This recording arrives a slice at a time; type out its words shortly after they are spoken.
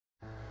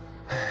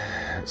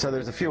So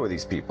there's a few of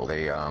these people.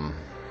 They,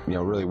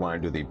 really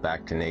want to do the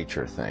back to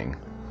nature thing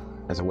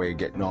as a way of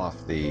getting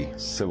off the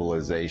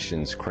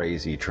civilization's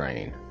crazy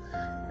train.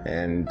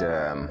 And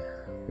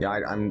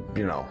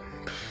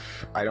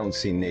I don't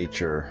see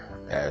nature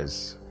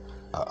as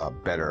a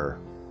better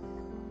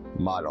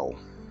model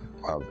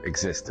of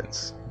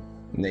existence.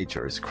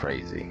 Nature is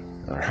crazy.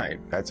 All right,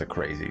 that's a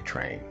crazy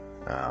train.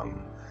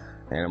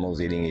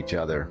 Animals eating each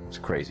other, it's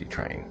a crazy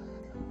train.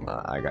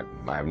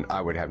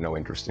 I would have no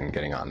interest in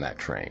getting on that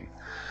train.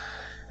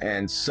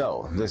 And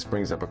so this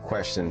brings up a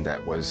question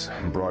that was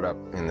brought up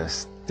in the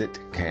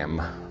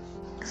Stickam,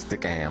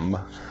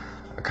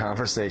 a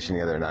conversation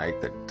the other night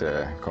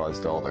that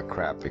caused all the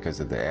crap because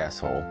of the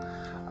asshole.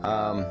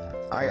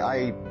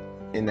 I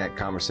in that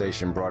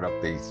conversation brought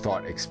up the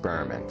thought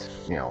experiment,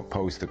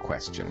 posed the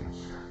question.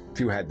 If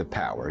you had the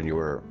power and you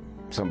were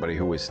somebody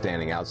who was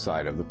standing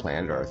outside of the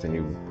planet Earth and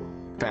you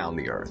found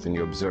the Earth and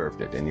you observed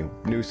it and you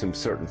knew some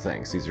certain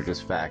things, these are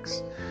just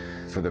facts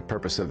for the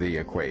purpose of the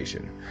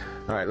equation.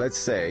 All right, let's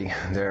say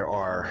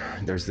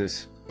there's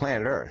this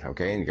planet Earth,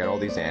 okay, and you got all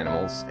these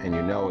animals and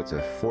you know it's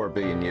a 4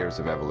 billion years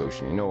of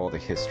evolution. You know all the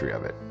history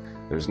of it.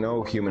 There's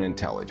no human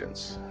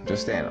intelligence,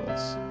 just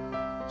animals.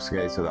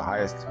 Okay, so the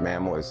highest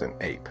mammal is an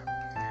ape.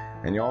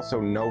 And you also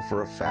know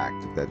for a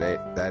fact that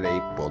that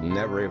ape will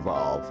never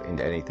evolve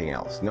into anything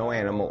else. No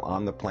animal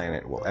on the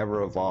planet will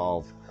ever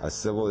evolve a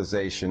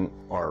civilization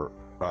or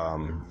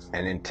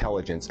an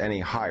intelligence any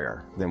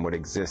higher than what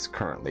exists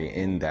currently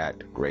in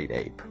that great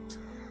ape.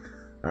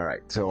 All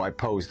right, so I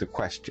pose the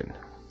question.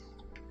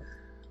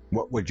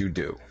 What would you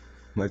do?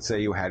 Let's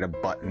say you had a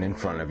button in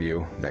front of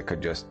you that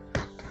could just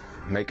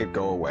make it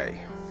go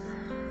away.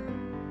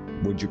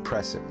 Would you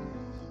press it?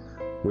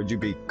 Would you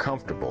be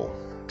comfortable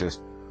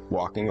just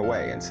walking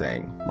away and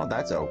saying, well,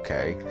 that's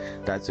okay,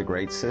 that's a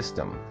great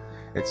system.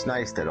 It's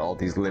nice that all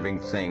these living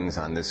things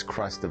on this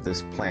crust of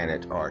this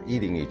planet are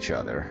eating each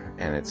other,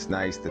 and it's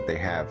nice that they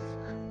have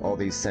all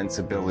these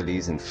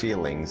sensibilities and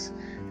feelings,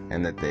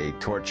 and that they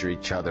torture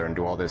each other and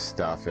do all this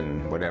stuff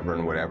and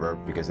whatever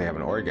because they have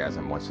an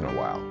orgasm once in a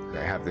while.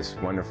 They have this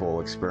wonderful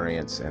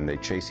experience and they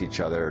chase each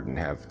other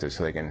and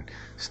so they can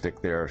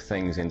stick their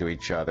things into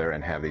each other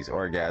and have these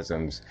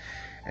orgasms,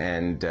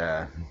 and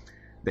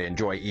they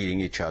enjoy eating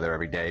each other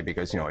every day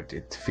because,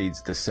 it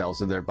feeds the cells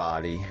of their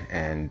body.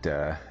 And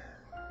that's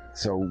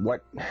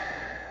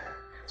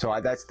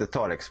the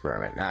thought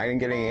experiment. Now, I didn't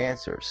get any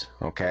answers,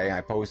 okay?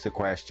 I posed the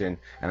question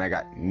and I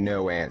got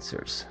no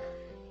answers.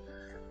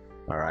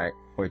 All right,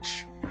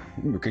 which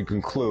you could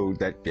conclude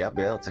that,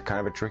 it's a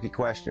kind of a tricky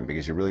question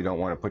because you really don't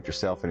want to put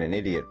yourself in an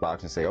idiot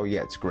box and say, oh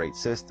yeah, it's a great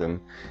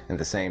system. And at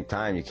the same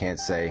time, you can't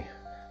say,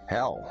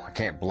 hell, I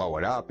can't blow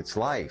it up. It's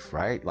life,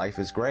 right? Life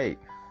is great.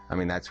 I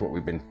mean, that's what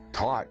we've been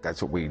taught.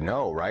 That's what we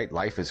know, right?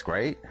 Life is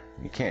great.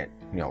 You can't,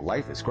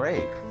 life is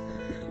great.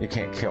 You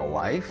can't kill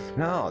life.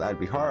 No, that'd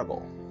be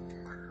horrible.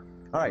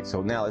 All right,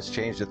 so now let's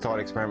change the thought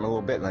experiment a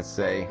little bit. Let's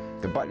say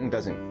the button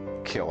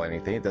doesn't kill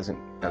anything. It doesn't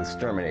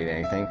exterminate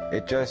anything.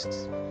 It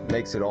just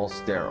makes it all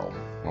sterile.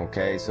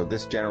 Okay, so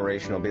this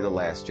generation will be the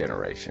last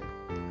generation.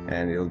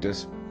 And it'll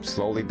just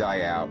slowly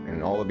die out,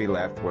 and all that'll be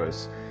left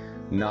was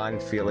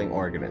non-feeling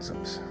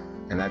organisms.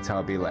 And that's how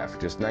it'll be left.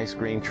 Just nice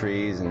green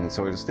trees, and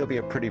so it'll still be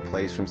a pretty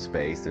place from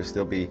space. There'll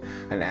still be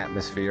an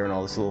atmosphere and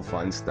all this little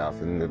fun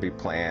stuff, and there'll be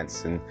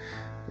plants, and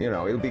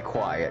it'll be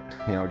quiet,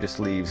 just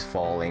leaves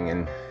falling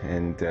and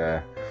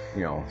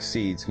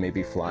seeds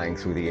maybe flying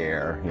through the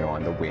air,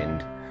 on the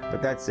wind.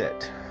 But that's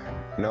it.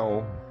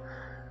 No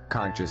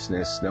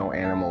consciousness, no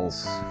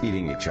animals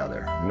eating each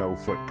other, no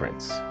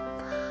footprints.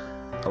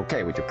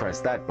 Okay, would you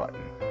press that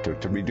button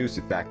to reduce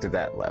it back to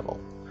that level?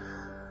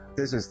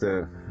 This is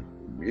the,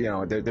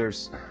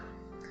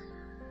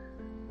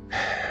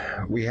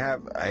 we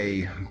have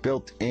a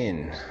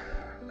built-in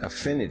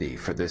affinity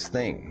for this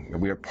thing.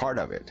 We are part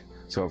of it.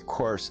 So of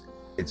course,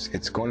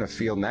 it's going to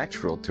feel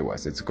natural to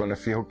us. It's going to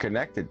feel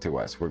connected to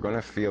us. We're going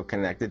to feel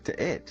connected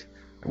to it.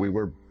 We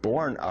were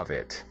born of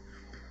it.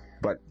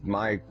 But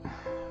my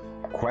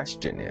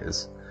question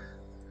is,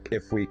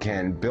 if we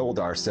can build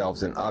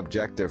ourselves an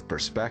objective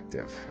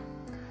perspective,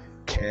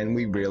 can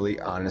we really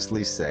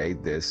honestly say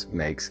this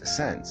makes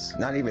sense?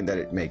 Not even that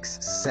it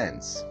makes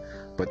sense,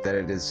 but that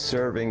it is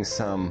serving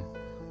some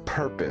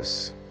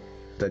purpose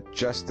that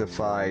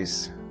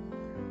justifies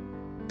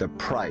the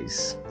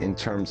price in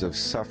terms of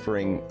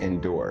suffering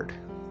endured.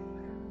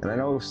 And I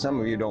know some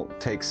of you don't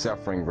take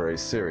suffering very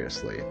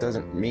seriously. It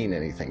doesn't mean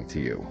anything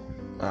to you.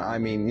 I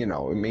mean,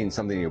 it means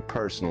something to you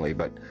personally,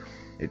 but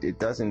it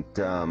doesn't,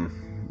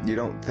 you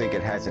don't think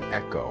it has an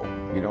echo.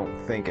 You don't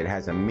think it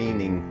has a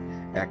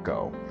meaning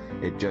echo.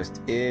 It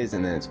just is,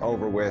 and then it's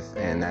over with,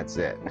 and that's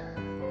it.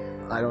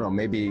 I don't know,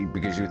 maybe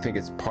because you think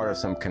it's part of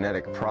some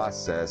kinetic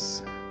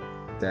process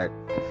that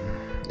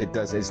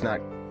it's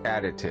not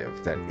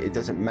additive, that it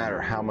doesn't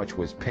matter how much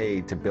was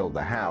paid to build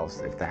the house.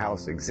 If the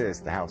house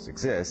exists,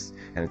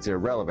 and it's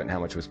irrelevant how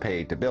much was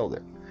paid to build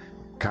it,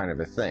 kind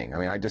of a thing. I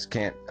mean, I just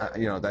can't,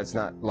 that's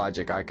not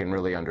logic I can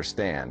really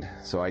understand.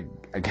 So I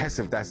guess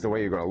if that's the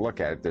way you're going to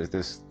look at it, there's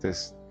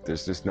this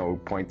there's just no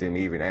point in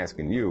me even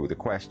asking you the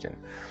question.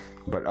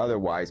 But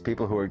otherwise,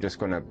 people who are just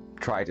going to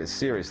try to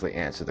seriously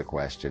answer the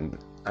question,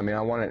 I mean,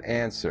 I want an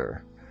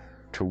answer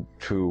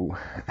to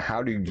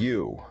how do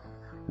you,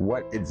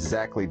 what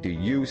exactly do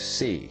you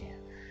see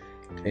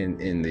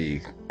in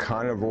the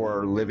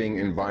carnivore living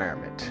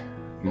environment,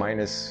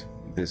 minus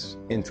this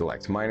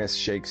intellect, minus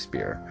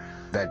Shakespeare,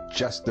 that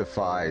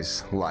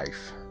justifies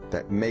life,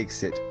 that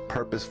makes it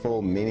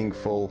purposeful,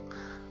 meaningful,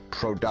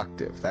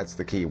 productive? That's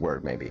the key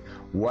word, maybe.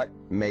 What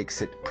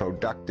makes it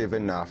productive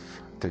enough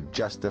to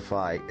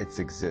justify its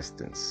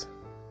existence?